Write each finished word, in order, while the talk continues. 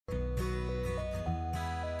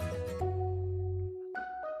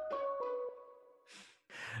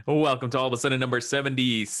Welcome to All of a Sudden number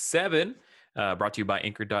 77, brought to you by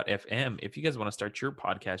Anchor.fm. If you guys want to start your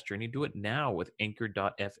podcast journey, do it now with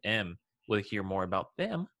Anchor.fm. We'll hear more about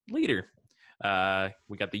them later.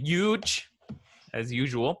 We got the huge, as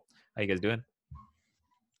usual. How you guys doing?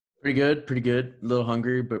 Pretty good, pretty good. A little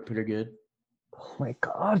hungry, but pretty good. Oh my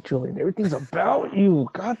God, Julian, everything's about you.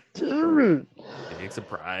 God damn it. Big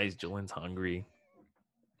surprise, Julian's hungry.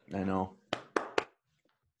 I know.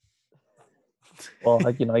 Well,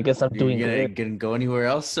 I guess I'm doing good. Gonna go anywhere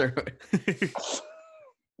else, or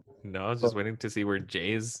No, I was just waiting to see where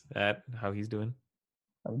Jay's at, how he's doing.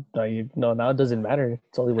 No, now it doesn't matter.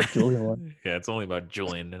 It's only what Julian wants. Yeah, it's only about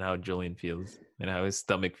Julian and how Julian feels and how his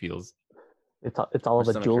stomach feels. It's all My of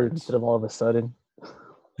a stomach Julian hurts. instead of all of a sudden.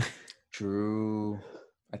 True.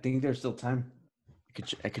 I think there's still time.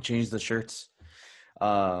 I could change the shirts.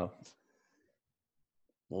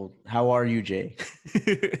 Well, how are you, Jay?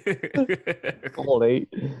 All late.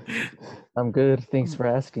 I'm good. Thanks for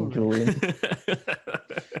asking, Julian.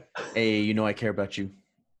 Hey, I care about you.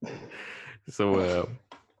 So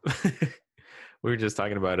we were just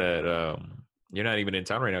talking about it. You're not even in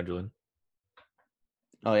town right now, Julian.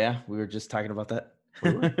 Oh yeah, we were just talking about that.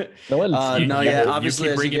 You Obviously,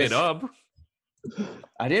 keep as bringing you it guys- up.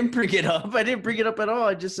 I didn't bring it up. I didn't bring it up at all.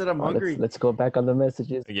 I just said I'm hungry. Let's go back on the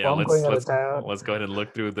messages. Yeah, I'm going out of let's town. go ahead and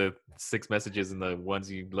look through the 6 messages and the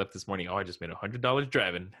ones you left this morning. Oh, I just made $100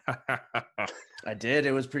 driving. I did.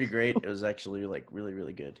 It was pretty great. It was actually like really,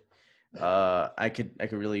 really good. I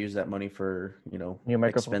could really use that money for New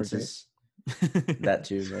microphone expenses. That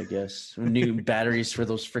too, I guess. New batteries for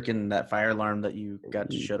those that fire alarm that you got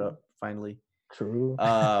to shut up finally. True.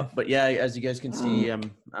 But yeah, as you guys can see,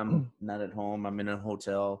 I'm not at home. I'm in a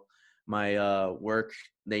hotel. My work,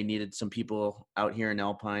 they needed some people out here in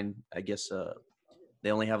Alpine. I guess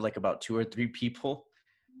they only have like about 2 or 3 people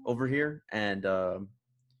over here, and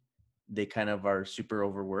they kind of are super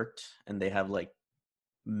overworked, and they have like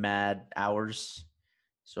mad hours.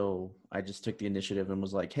 So I just took the initiative and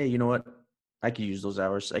was like, hey, you know what? I could use those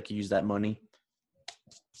hours. I could use that money.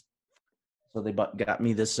 So they got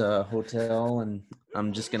me this hotel, and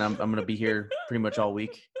I'm gonna be here pretty much all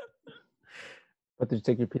week. What did you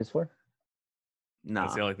take your PS4? Nah,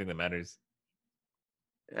 That's the only thing that matters.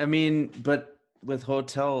 I mean, but with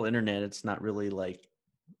hotel internet, it's not really like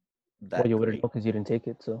that. Well, you wouldn't great. know because you didn't take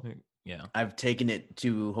it. So Yeah, I've taken it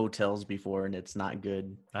to hotels before, and it's not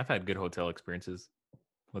good. I've had good hotel experiences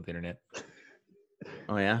with the internet.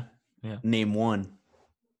 Oh yeah, Yeah. Name one.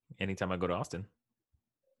 Anytime I go to Austin.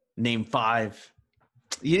 Name 5.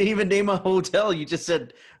 You didn't even name a hotel. You just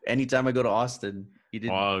said anytime I go to Austin. You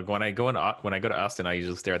didn't. Well, when I go to Austin, I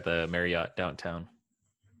usually stay at the Marriott downtown.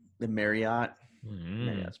 The Marriott. Mm.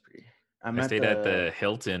 Marriott's pretty. I stayed at the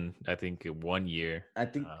Hilton, I think, 1 year. I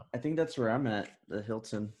think that's where I'm at. The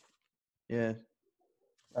Hilton. Yeah.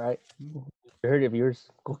 all right, you heard of yours?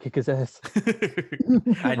 Go kick his ass.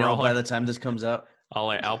 I know. We're By the time this comes out, all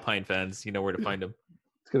our Alpine fans, you know where to find them.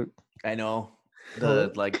 Let's go. I know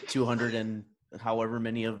the like 200 and however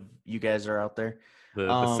many of you guys are out there. The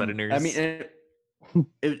Southerners. I mean,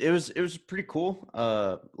 it was pretty cool.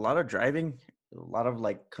 A lot of driving, a lot of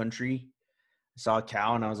like country. I saw a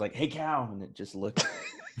cow and I was like, "Hey, cow!" and it just looked.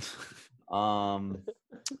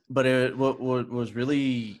 But what was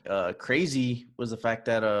really crazy was the fact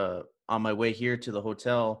that on my way here to the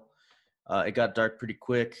hotel, it got dark pretty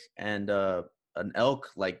quick, and an elk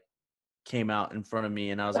like came out in front of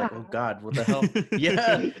me, and I was like, "Oh God, what the hell?"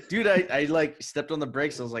 Yeah, dude, I like stepped on the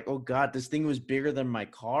brakes. I was like, "Oh God, this thing was bigger than my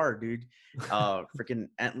car, dude." Freaking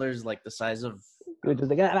antlers like the size of. Good,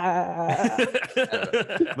 just like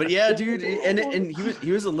But yeah, dude, and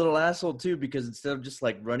he was a little asshole too, because instead of just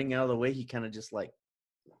like running out of the way, he kind of just like.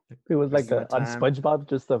 It was like Wasting on my time. SpongeBob,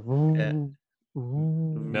 just the. Yeah.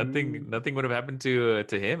 Nothing would have happened to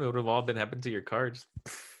him. It would have all been happened to your car. Just,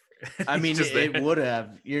 I mean, just it there. would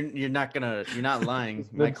have. You're not lying.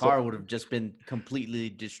 My car would have just been completely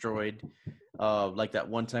destroyed, like that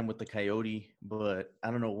one time with the coyote. But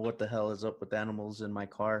I don't know what the hell is up with animals in my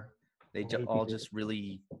car. They all just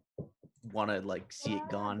really want to like see it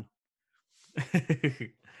gone.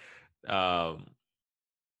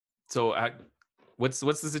 So what's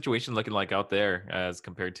the situation looking like out there as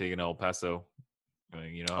compared to El Paso? Oh,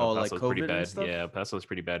 El like Paso's pretty COVID and bad. stuff? Yeah, El Paso's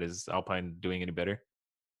pretty bad. Is Alpine doing any better?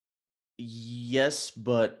 Yes,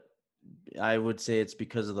 but I would say it's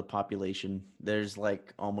because of the population. There's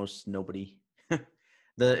like almost nobody.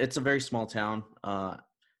 It's a very small town.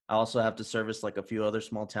 I also have to service like a few other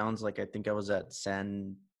small towns. Like I think I was at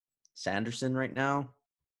Sanderson right now,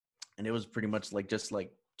 and it was pretty much like just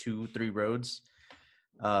like 2-3 roads.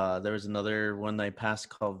 There was another one that I passed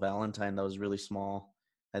called Valentine that was really small.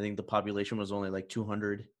 I think the population was only like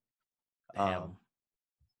 200. Damn.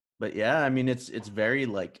 But yeah, I mean, it's very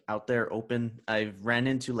like out there, open. I've ran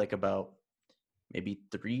into like about maybe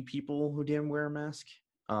 3 people who didn't wear a mask.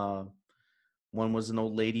 Uh, one was an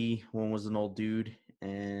old lady, one was an old dude,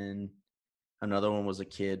 and another one was a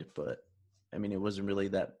kid. But I mean, it wasn't really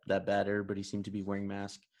that bad. Everybody seemed to be wearing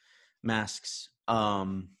masks.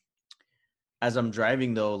 As I'm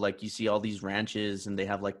driving though, like you see all these ranches and they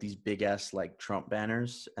have like these big ass like Trump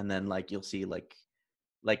banners, and then like you'll see like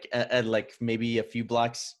at like maybe a few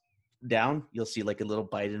blocks down, you'll see like a little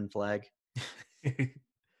Biden flag. It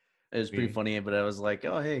was pretty We- funny, but I was like,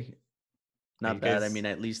 oh hey, you not bad. I guys- mean,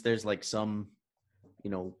 at least there's like some,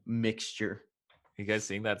 mixture. You guys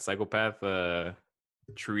seeing that psychopath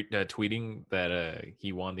tweeting that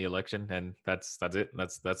he won the election, and that's it.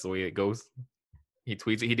 That's the way it goes. He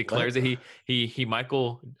tweets it. He declares it. He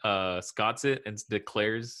Michael Scott's it and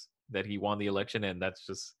declares that he won the election, and that's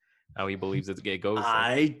just how he believes it goes. Like,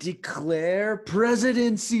 I declare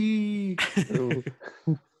presidency. Ooh.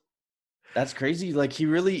 That's crazy. Like he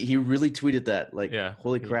really tweeted that. Like, yeah,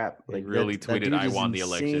 holy crap! He Like really that tweeted, dude "I is won the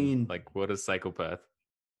election." insane. Like, what a psychopath!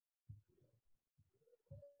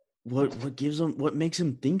 What gives him? What makes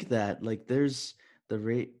him think that? Like, there's the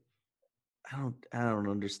rate. I don't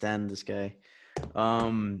understand this guy.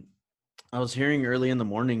 I was hearing early in the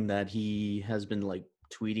morning that he has been like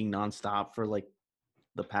tweeting nonstop for like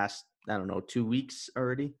the past, I don't know, 2 weeks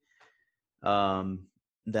already.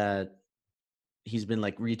 That he's been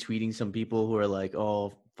like retweeting some people who are like,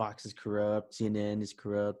 "Oh, Fox is corrupt, CNN is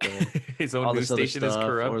corrupt, His own all news this other station is stuff,"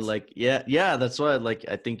 corrupt. or like, yeah, that's why. Like,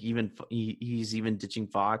 I think even he's even ditching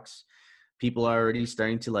Fox. People are already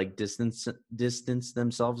starting to like distance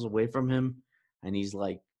themselves away from him, and he's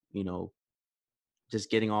like, just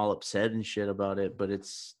getting all upset and shit about it. But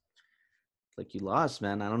it's like, you lost,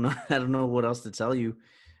 man. I don't know. I don't know what else to tell you.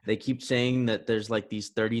 They keep saying that there's like these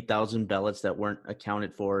 30,000 ballots that weren't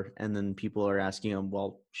accounted for, and then people are asking them,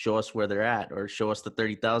 "Well, show us where they're at, or show us the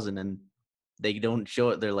 30,000," and they don't show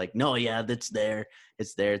it. They're like, "No, yeah, that's there.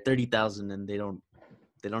 It's there, 30,000," and they don't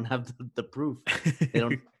have the proof. They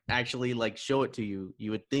don't actually like show it to you.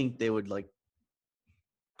 You would think they would like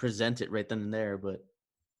present it right then and there, but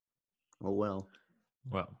oh well.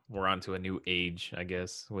 Well, we're on to a new age, I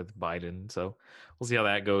guess, with Biden. So we'll see how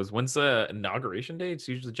that goes. When's the inauguration day? It's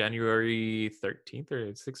usually January 13th or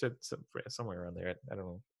 6th or somewhere around there. I don't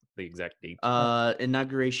know the exact date.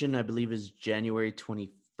 Inauguration, I believe, is January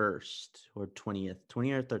 21st or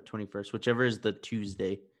 20th or 21st, whichever is the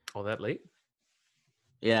Tuesday. Oh, that late?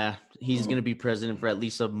 Yeah, he's going to be president for at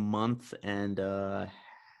least a month and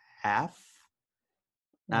half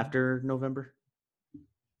after November.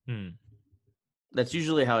 That's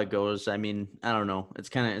usually how it goes. I mean, I don't know. It's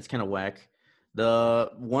kind of whack.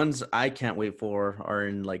 The ones I can't wait for are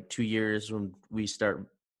in like 2 years when we start,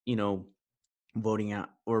 voting out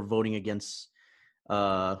or voting against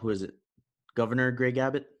who is it? Governor Greg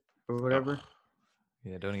Abbott or whatever. Oh,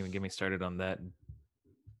 yeah, don't even get me started on that.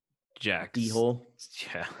 Jack. D-hole.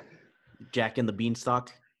 Yeah. Jack and the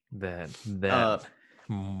Beanstalk. That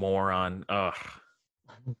moron. Ugh.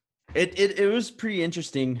 It was pretty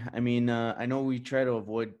interesting. I mean, I know we try to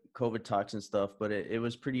avoid COVID talks and stuff, but it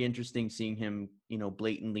was pretty interesting seeing him,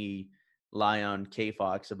 blatantly lie on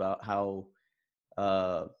K-Fox about how,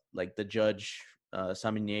 like the judge,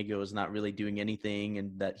 Samaniego, is not really doing anything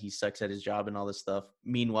and that he sucks at his job and all this stuff.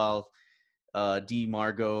 Meanwhile, D.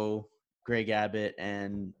 Margo, Greg Abbott,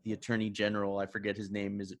 and the Attorney General, I forget his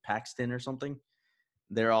name, is it Paxton or something?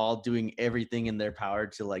 They're all doing everything in their power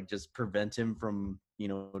to like just prevent him from,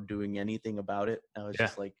 doing anything about it. I was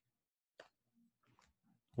just like,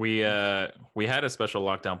 we had a special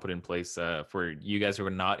lockdown put in place for you guys who are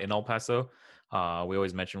not in El Paso. We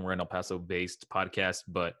always mention we're an El Paso based podcast,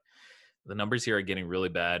 but the numbers here are getting really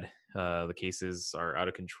bad. The cases are out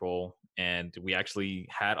of control, and we actually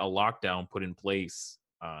had a lockdown put in place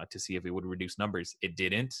to see if it would reduce numbers. It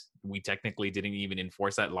didn't. We technically didn't even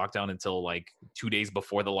enforce that lockdown until like 2 days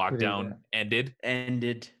before the lockdown ended.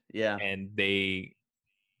 Yeah. And they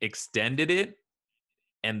extended it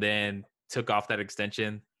and then took off that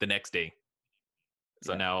extension the next day.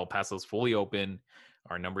 So now El Paso's fully open.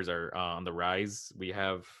 Our numbers are on the rise. We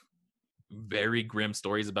have very grim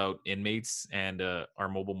stories about inmates and our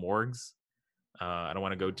mobile morgues. I don't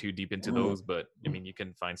want to go too deep into those, but I mean, you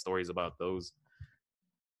can find stories about those.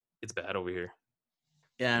 It's bad over here.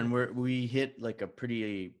 Yeah, and we hit like a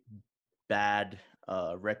pretty bad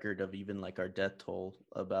record of even like our death toll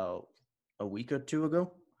about a week or two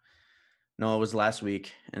ago. No, it was last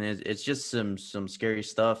week, and it's just some scary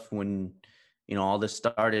stuff. When all this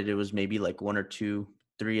started, it was maybe like 1 or 2,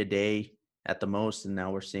 3 a day. at the most, and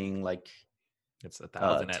now we're seeing like It's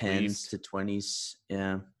 1,000 at 10s least. to 20s.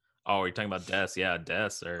 Yeah. Oh, you're talking about deaths? Yeah,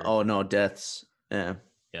 deaths are Oh no, deaths. Yeah.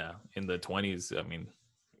 in the 20s. I mean,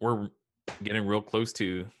 we're getting real close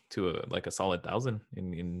to like a solid 1,000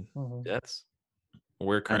 in Mhm. deaths.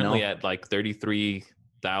 We're I know. currently at like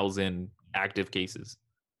 33,000 active cases.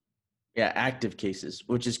 Yeah, active cases,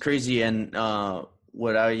 which is crazy. And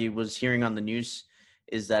what I was hearing on the news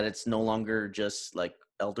is that it's no longer just like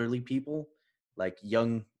elderly people, like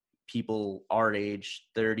young people our age,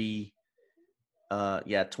 30,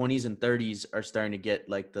 20s and 30s are starting to get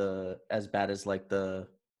like the as bad as like the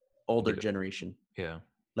older The- generation. Yeah.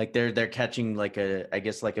 Like they're catching like I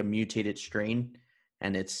guess like a mutated strain,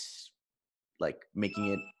 and it's like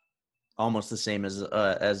making it almost the same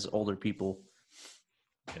as older people.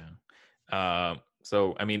 Yeah.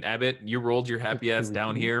 So I mean, Abbott, you rolled your happy ass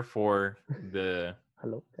down Creepy. here for the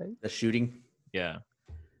Hello, guys. The shooting. yeah.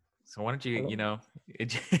 So why don't you, Hello?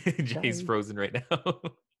 Jay's Guys. frozen right now.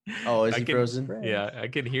 Oh, is I he can, frozen? Friends. yeah, I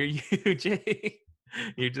can hear you, Jay.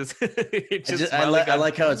 You're just, you're just I smiling.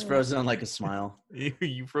 like how it's frozen on like a smile.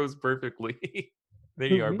 You froze perfectly. There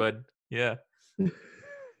Who, you are, me? bud. Yeah.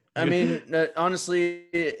 I mean, honestly,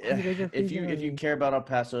 You guys are if freezing on you me. care about El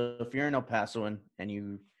Paso, if you're an El Pasoan and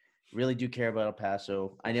you really do care about El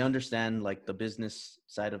Paso, I understand like the business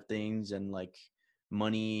side of things and like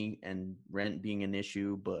money and rent being an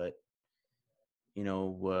issue, but you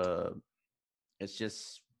know, it's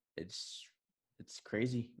just it's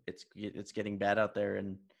crazy. It's getting bad out there,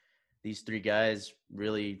 and these three guys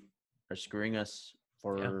really are screwing us Yeah.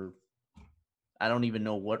 for I don't even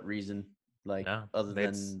know what reason. Like Yeah. other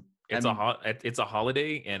It's than it's a it's a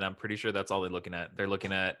holiday, and I'm pretty sure that's all they're looking at. They're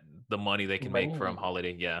looking at the money they can make from Money.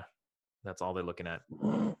 holiday. Yeah. That's all they're looking at.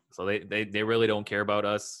 So they really don't care about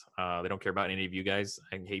us. They don't care about any of you guys.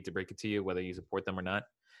 I hate to break it to you, whether you support them or not.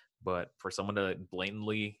 But for someone to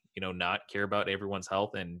blatantly, not care about everyone's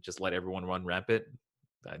health and just let everyone run rampant,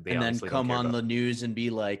 they and then obviously don't come care on about. the news and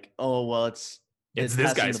be like, "Oh, well, It's it's this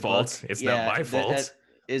passing guy's the buck." fault. It's not Yeah, my fault.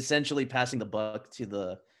 essentially passing the buck to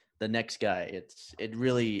the next guy. It's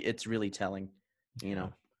really telling, you Yeah.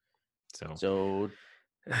 know. So So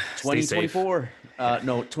stay safe. 2024,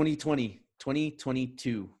 no, 2020,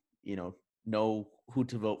 2022, know who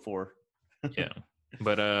to vote for. Yeah.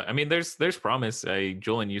 But I mean, there's promise.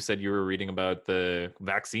 Julian, you said you were reading about the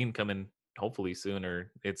vaccine coming hopefully soon,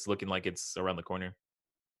 or it's looking like it's around the corner.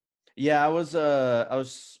 Yeah, I was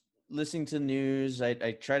listening to the news. I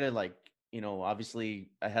try to like,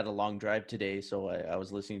 obviously I had a long drive today, so I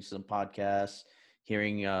was listening to some podcasts,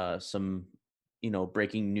 hearing some,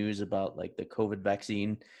 breaking news about like the COVID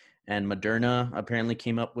vaccine, and Moderna apparently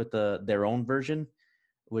came up with their own version,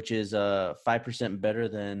 which is 5% better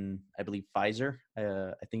than I believe Pfizer.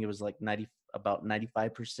 I think it was like about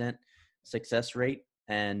 95% success rate,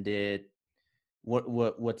 and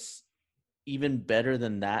what's even better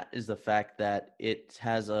than that is the fact that it's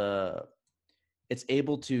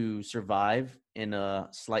able to survive in a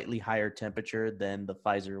slightly higher temperature than the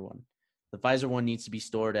Pfizer one. The Pfizer one needs to be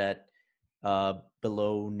stored at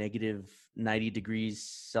below negative 90 degrees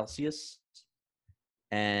Celsius,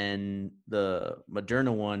 and the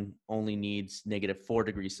Moderna one only needs negative 4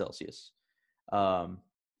 degrees Celsius. Um,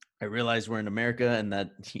 I realize we're in America and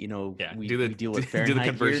that Yeah. we Do deal with do the Fahrenheit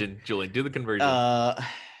here. conversion, Julian. Do the conversion. I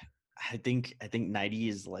think 90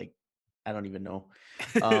 is like I don't even know.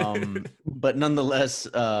 But nonetheless,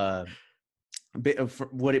 what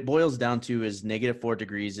it boils down to is negative 4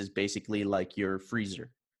 degrees is basically like your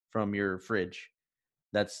freezer from your fridge.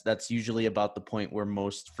 That's usually about the point where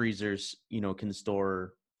most freezers, can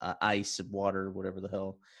store ice, water, whatever the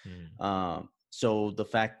hell. So the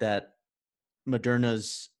fact that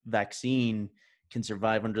Moderna's vaccine can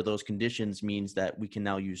survive under those conditions means that we can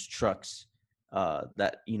now use trucks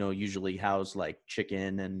that usually house like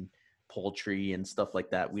chicken and poultry and stuff like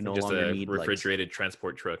that. We So no just longer a need like refrigerated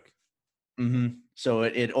transport truck. so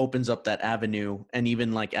it opens up that avenue, and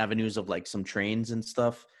even like avenues of like some trains and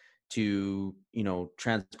stuff to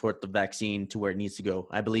transport the vaccine to where it needs to go.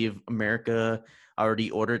 I believe America already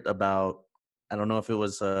ordered about, I don't know if it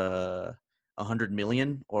was 100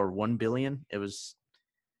 million or 1 billion.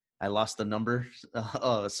 I lost the number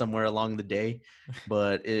somewhere along the day,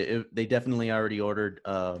 but they definitely already ordered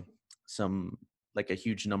some, like a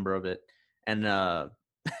huge number of it. And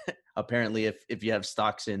apparently, if you have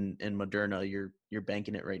stocks in Moderna, you're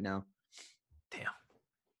banking it right now. Damn.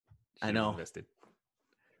 I Should have know. invested.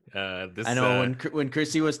 I This know. When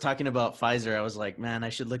Chrissy was talking about Pfizer, I was like, man, I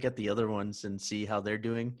should look at the other ones and see how they're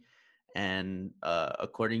doing. And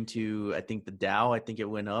according to, I think the Dow, I think it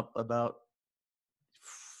went up about.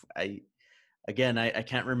 I Again, I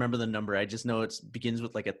can't remember the number. I just know it begins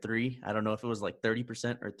with like a 3. I don't know if it was like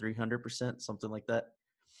 30% or 300%, something like that.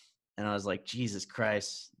 And I was like, Jesus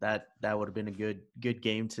Christ, that would have been a good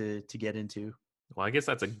game to get into. Well, I guess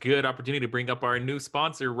that's a good opportunity to bring up our new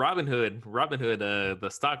sponsor, Robinhood. Robinhood, the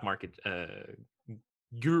stock market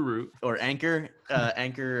guru. Or Anchor,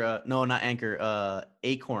 no, not Anchor,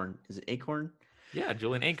 Acorn. Is it Acorn? Yeah,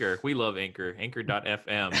 Julian, Anchor. We love Anchor.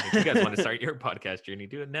 Anchor.fm. If you guys want to start your podcast journey,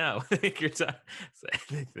 do it now. Anchor.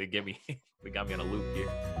 They got me on a loop here.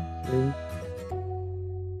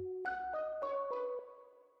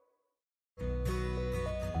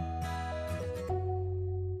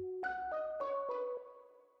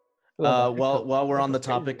 While we're on the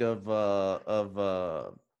topic of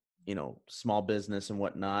small business and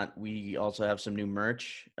whatnot, we also have some new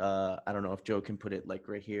merch. I don't know if Joe can put it like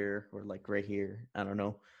right here or like right here. I don't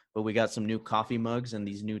know, but we got some new coffee mugs and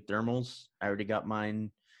these new thermals. I already got mine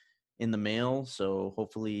in the mail, so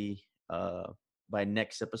hopefully by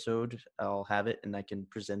next episode I'll have it and I can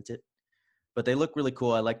present it. But they look really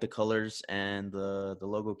cool. I like the colors, and the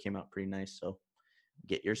logo came out pretty nice. So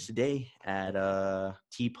get yours today at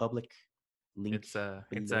T Public. Link. It's a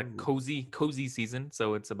cozy season,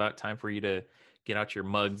 so it's about time for you to get out your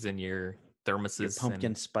mugs and your thermoses, your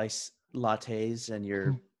pumpkin spice lattes and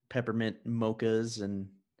your peppermint mochas, and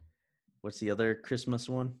what's the other Christmas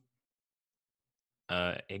one?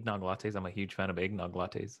 Eggnog lattes. I'm a huge fan of eggnog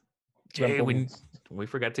lattes. Jay, we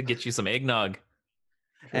forgot to get you some eggnog.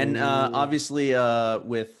 And obviously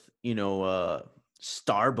with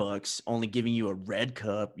Starbucks only giving you a red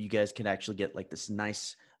cup, you guys can actually get like this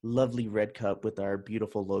nice lovely red cup with our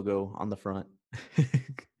beautiful logo on the front.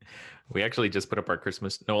 We actually just put up our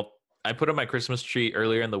Christmas. No, I put up my Christmas tree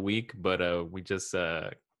earlier in the week, but we just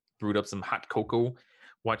brewed up some hot cocoa,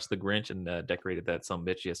 watched The Grinch, and decorated that some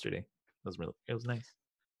bitch yesterday. It was nice.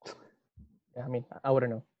 Yeah, I mean, I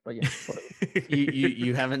wouldn't know, but yeah.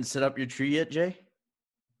 you haven't set up your tree yet, Jay?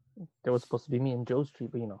 There was supposed to be me and Joe's tree,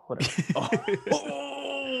 but whatever.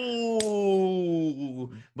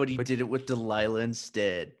 But he did it with Delilah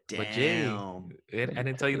instead. Damn. But Jay, I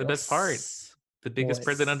didn't tell you the best part. The biggest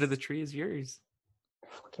present under the tree is yours.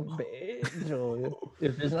 Fucking big, Joe.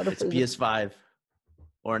 If there's not it's PS5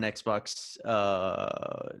 or an Xbox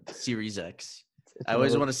Series X. I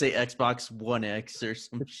always want to say Xbox One X or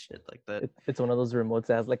some shit like that. It's one of those remotes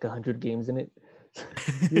that has like 100 games in it.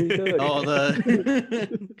 Oh,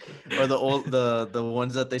 the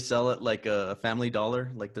ones that they sell at like a Family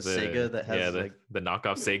Dollar, like the Sega that has the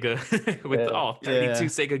knockoff Sega with all 32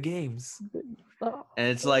 Sega games. And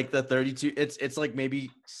it's like the 32. It's like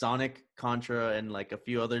maybe Sonic, Contra, and like a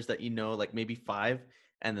few others that like maybe 5,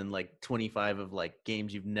 and then like 25 of like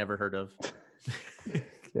games you've never heard of.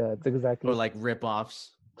 Yeah, it's exactly. Or like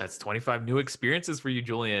rip-offs. That's 25 new experiences for you,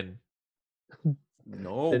 Julian.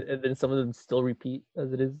 No. And then some of them still repeat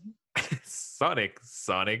as it is. Sonic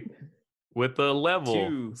with a level.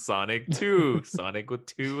 2. Sonic 2. Sonic with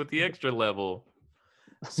 2 with the extra level.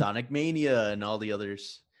 Sonic Mania and all the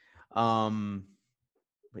others. But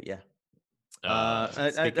yeah.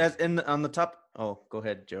 And on the top. Oh, go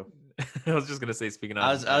ahead, Joe. I was just gonna say. Speaking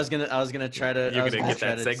of, I was gonna try to. You're gonna get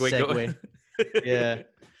that segue going. Yeah.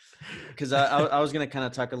 Because I was gonna kind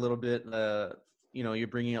of talk a little bit. You're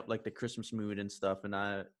bringing up like the Christmas mood and stuff, and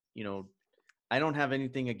I don't have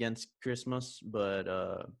anything against Christmas, but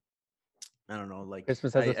I don't know, like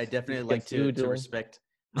Christmas has I definitely like to respect.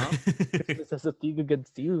 Huh? Christmas has a thing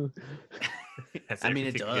against you. I mean,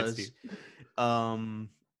 it does.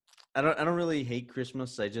 I don't really hate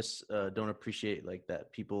Christmas. I just don't appreciate like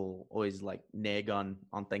that people always like nag on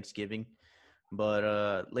Thanksgiving.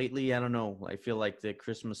 But lately, I don't know. I feel like the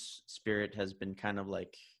Christmas spirit has been kind of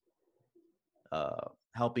like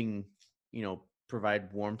helping,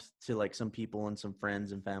 provide warmth to like some people and some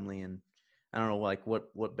friends and family. And I don't know, like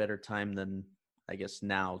what better time than I guess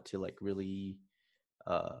now to like really,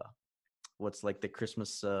 what's like the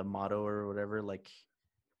Christmas motto or whatever, like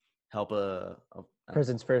help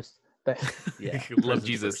presents first. Yeah, love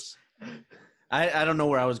Jesus. I don't know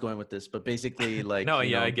where I was going with this, but basically like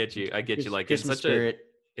I get you. Like Christmas spirit.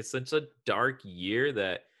 It's such a dark year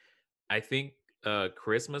that I think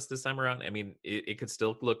Christmas this time around, I mean, it could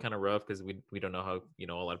still look kind of rough because we don't know how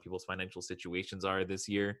a lot of people's financial situations are this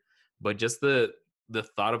year, but just the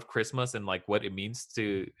thought of Christmas and like what it means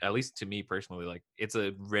to, at least to me personally, like it's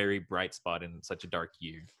a very bright spot in such a dark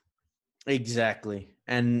year. Exactly.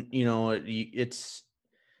 And it's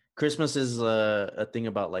Christmas is a thing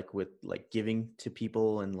about like with like giving to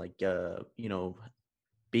people and like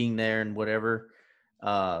being there and whatever.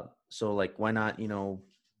 So like why not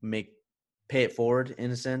pay it forward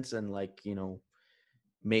in a sense and like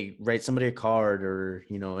write somebody a card, or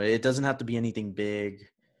it doesn't have to be anything big.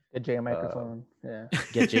 Get Jay a microphone. Yeah.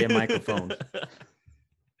 Get Jay a microphone.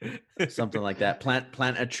 Something like that.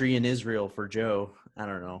 Plant a tree in Israel for Joe. I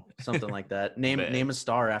don't know. Something like that. Name a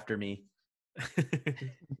star after me.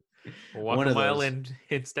 Walk One a of mile those.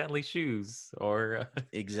 in Stanley's shoes, or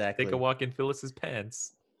Exactly. take a walk in Phyllis's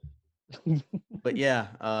pants. But yeah,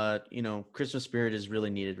 Christmas spirit is really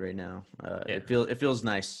needed right now. Yeah. It feels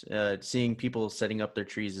nice. Seeing people setting up their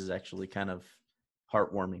trees is actually kind of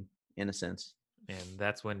heartwarming in a sense. And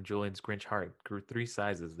that's when Julian's Grinch heart grew 3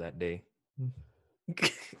 sizes that day.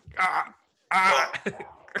 Ah!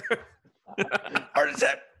 Heart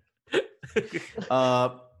attack.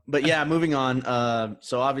 But yeah, moving on.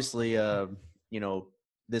 So obviously,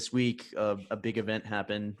 this week a big event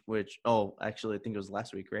happened. Actually, I think it was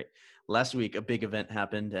last week, right? Last week a big event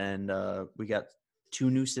happened, and we got 2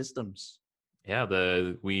 new systems. Yeah,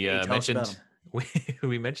 we Hey, tell us about mentioned 'em.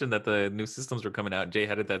 we mentioned that the new systems were coming out. Jay,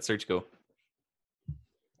 how did that search go?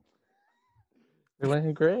 It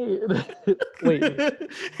went great. Wait,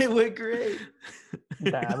 It went great.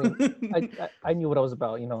 I mean, I knew what I was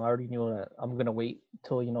about. I already knew that I'm gonna wait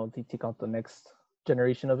till they take out the next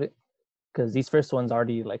generation of it, because these first ones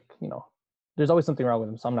already there's always something wrong with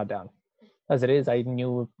them, so I'm not down. As it is, I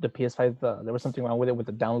knew the PS5 there was something wrong with it with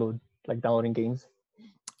the downloading games.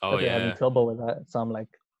 Oh They're having yeah, trouble with that, so I'm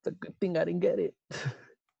like, it's a good thing I didn't get it.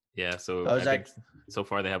 yeah. So I I was think so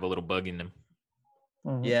far they have a little bug in them.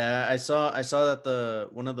 Mhm. Yeah, I saw that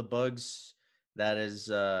one of the bugs that is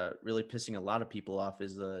really pissing a lot of people off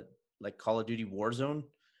is the Call of Duty Warzone.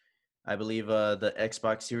 I believe the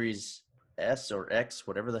Xbox Series S or X,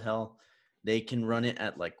 whatever the hell, they can run it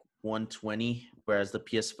at 120, whereas the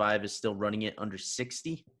PS5 is still running it under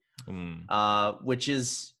 60, which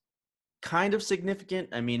is kind of significant.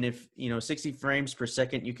 I mean, if 60 frames per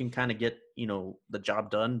second, you can kind of get the job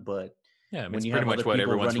done, but Yeah, I mean, when it's you pretty have much other what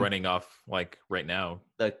people everyone's running running off right now.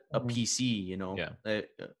 a Mhm. PC, Yeah.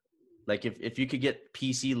 if you could get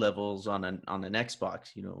PC levels on an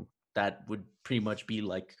Xbox, that would pretty much be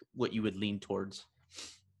what you would lean towards.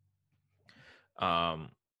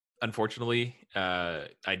 Unfortunately,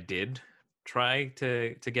 I did try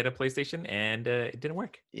to get a PlayStation, and it didn't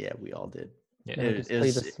work. Yeah, we all did. Yeah. Let me just play the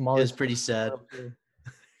It was smallest pretty sad.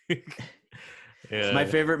 Yeah. My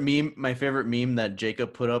favorite meme that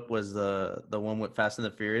Jacob put up was the one with Fast and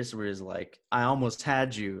the Furious, where he's like, "I almost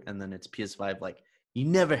had you," and then it's PS5 like, "You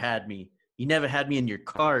never had me. You never had me in your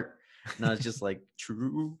cart." And I was just like,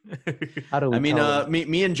 "True." How do we I mean, tell them?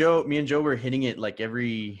 me and Joe were hitting it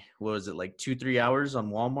every, what was it, 2-3 hours on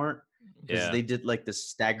Walmart, because Yeah. they did this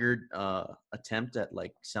staggered attempt at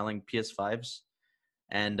selling PS5s,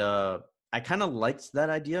 and I kind of liked that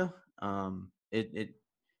idea. It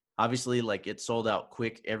obviously it sold out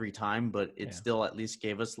quick every time, but it Yeah. still at least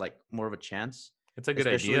gave us more of a chance. It's a good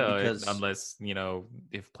Especially idea, because unless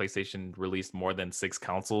if PlayStation released more than 6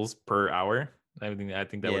 consoles per hour. I think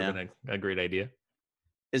that would have been a great idea.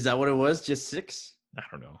 Is that what it was? Just 6? I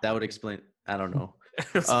don't know. That would explain. I don't know.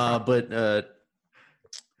 It's But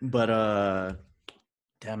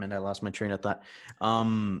damn it, I lost my train of thought.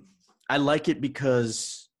 I like it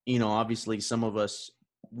because obviously some of us,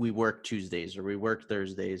 we work Tuesdays or we work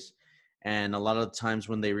Thursdays, and a lot of the times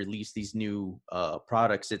when they release these new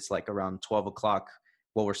products, it's around 12 o'clock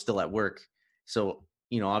while we're still at work. So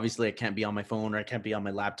obviously I can't be on my phone, or I can't be on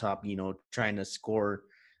my laptop trying to score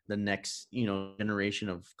the next generation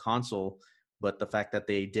of console. But the fact that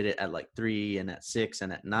they did it at 3 and at 6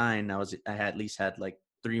 and at 9, I at least had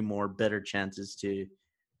 3 more better chances to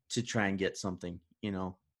try and get something.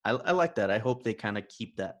 I like that. I hope they kind of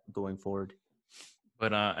keep that going forward.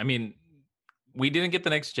 But I mean, we didn't get the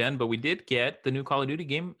next gen, but we did get the new Call of Duty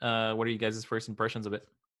game. What are you guys' first impressions of it?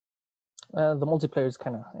 The multiplayer is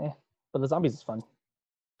kind of but the zombies is fun.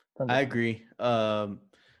 I agree.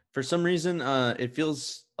 For some reason, it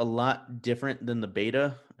feels a lot different than the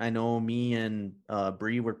beta. I know me and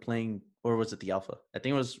Bree were playing, or was it the alpha? I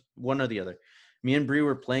think it was one or the other. Me and Bree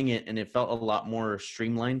were playing it, and it felt a lot more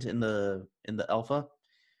streamlined in the alpha.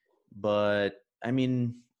 But I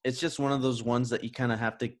mean, it's just one of those ones that you kind of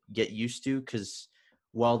have to get used to, because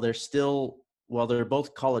while they're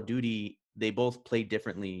both Call of Duty, they both play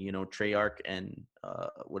differently. Treyarch and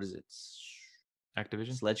what is it?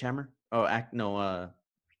 Activision? Sledgehammer? Oh,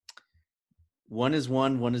 one is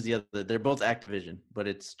one is the other. They're both Activision, but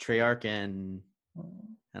it's Treyarch and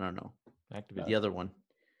I don't know. Activision. The other one.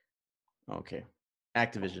 Okay.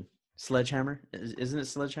 Activision. Sledgehammer? Isn't it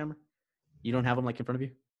Sledgehammer? You don't have them in front of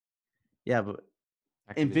you? Yeah, but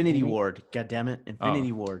Activision. Infinity Ward. God damn it.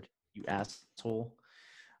 Infinity Oh. Ward. You asshole.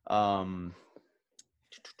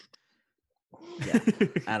 yeah,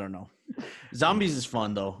 I don't know. Zombies is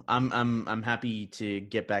fun though. I'm happy to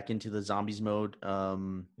get back into the zombies mode.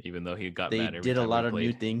 Even though he got They mad every did a time lot we of new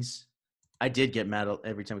played. things. I did get mad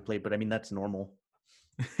every time we played, but I mean that's normal.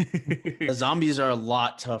 The zombies are a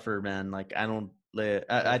lot tougher, man. Like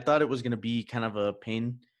I thought it was gonna be kind of a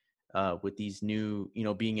pain with these new,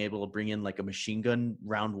 being able to bring in like a machine gun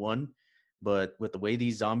round one, but with the way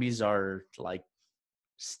these zombies are like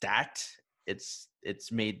stacked, it's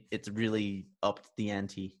really upped the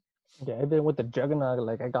ante. Yeah, even with the Juggernaut,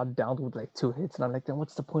 like I got downed with like 2 hits, and I'm like, then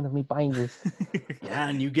what's the point of me buying this? Yeah,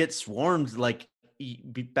 and you get swarmed like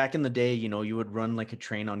back in the day. You would run like a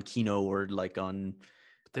train on Kino or like on.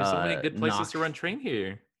 There's so many good places Knock. to run train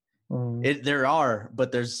here. There are,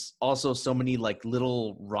 but there's also so many like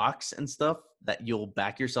little rocks and stuff that you'll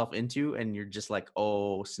back yourself into, and you're just like,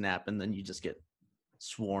 oh snap, and then you just get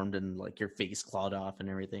swarmed and like your face clawed off and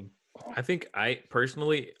everything. I think I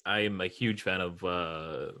am a huge fan of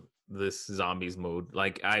this zombies mode.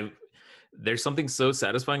 Like there's something so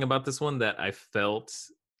satisfying about this one that I felt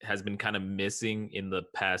has been kind of missing in the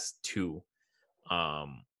past two.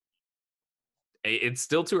 It's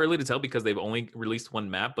still too early to tell because they've only released one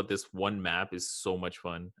map, but this one map is so much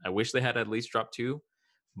fun. I wish they had at least dropped 2,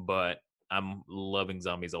 but I'm loving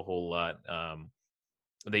zombies a whole lot.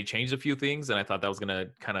 They changed a few things, and I thought that was gonna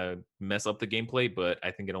kind of mess up the gameplay, but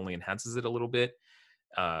I think it only enhances it a little bit.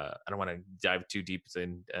 I don't want to dive too deep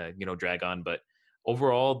and drag on, but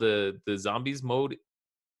overall, the zombies mode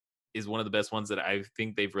is one of the best ones that I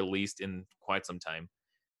think they've released in quite some time.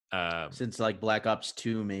 Since like Black Ops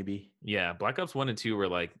 2, maybe. Yeah, Black Ops 1 and 2 were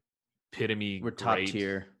like epitome We're top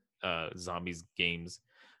tier zombies games.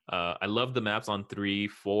 I love the maps on 3,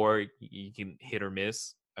 4. You can hit or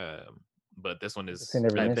miss. But this one is.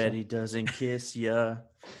 I bet he doesn't kiss ya.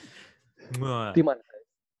 Demonetized.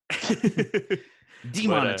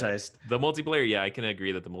 But, the multiplayer, yeah, I can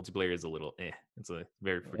agree that the multiplayer is a little It's a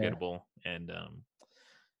very forgettable and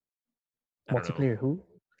multiplayer who?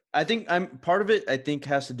 I think part of it I think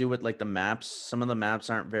has to do with like the maps. Some of the maps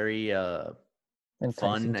aren't very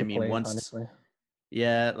fun. I mean, honestly.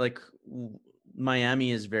 Yeah, like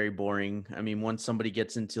Miami is very boring. I mean, once somebody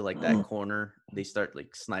gets into like that corner, they start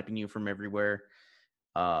like sniping you from everywhere.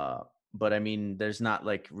 But I mean, there's not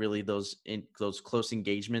like really those close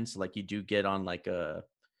engagements like you do get on like a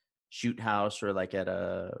shoot house or like at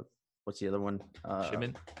a what's the other one?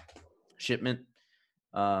 Shipment.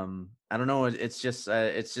 I don't know. It's just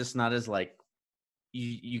not as like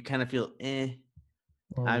you kind of feel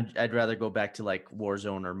I'd rather go back to like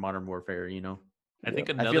Warzone or Modern Warfare. I think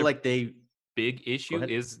I feel like big issue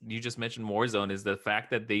is you just mentioned Warzone is the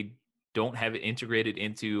fact that they don't have it integrated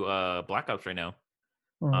into Black Ops right now.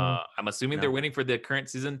 I'm assuming they're waiting for the current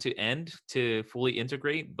season to end to fully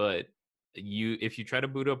integrate, but if you try to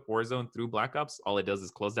boot up Warzone through Black Ops, all it does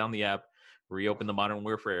is close down the app, reopen the Modern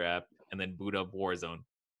Warfare app, and then boot up Warzone.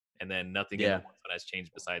 And then nothing in Warzone has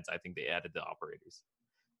changed besides I think they added the operators.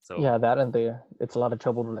 So yeah, that and it's a lot of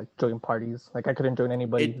trouble to like join parties. Like I couldn't join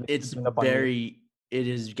anybody. It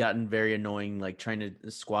has gotten very annoying, like trying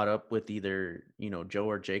to squad up with either Joe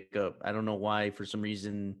or Jacob. I don't know why. For some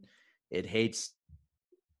reason, it hates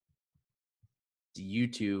you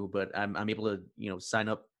two, but I'm able to sign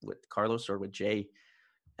up with Carlos or with Jay,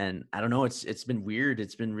 and I don't know. It's been weird.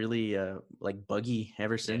 It's been really like buggy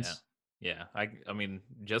ever since. Yeah, I mean,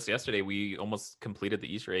 just yesterday we almost completed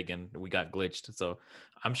the Easter egg and we got glitched. So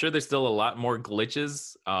I'm sure there's still a lot more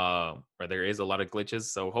glitches, or there is a lot of glitches.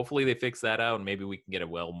 So hopefully they fix that out and maybe we can get a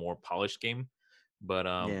more polished game. But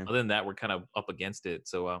other than that, we're kind of up against it.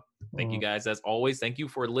 So thank you guys as always. Thank you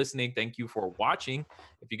for listening. Thank you for watching.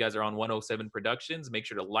 If you guys are on 107 Productions, make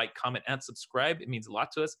sure to like, comment, and subscribe. It means a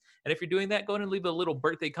lot to us. And if you're doing that, go ahead and leave a little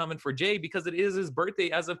birthday comment for Jay because it is his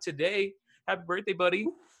birthday as of today. Happy birthday, buddy.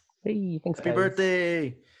 Hey, thanks, Happy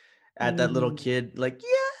birthday. At that little kid, like,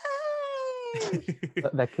 yay!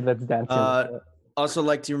 that kid that's dancing. Also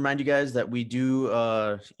like to remind you guys that we do,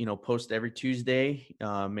 post every Tuesday.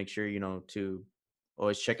 Make sure, to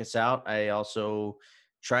always check us out. I also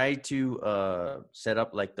try to set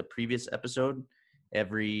up like the previous episode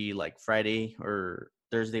every like Friday or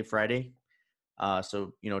Thursday, Friday.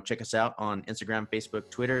 So, check us out on Instagram,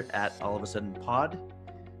 Facebook, Twitter at All of a Sudden Pod.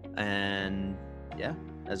 And yeah,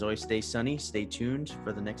 as always, stay sunny, stay tuned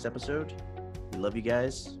for the next episode. We love you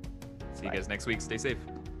guys. See you guys next week. Stay safe.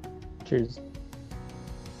 Cheers.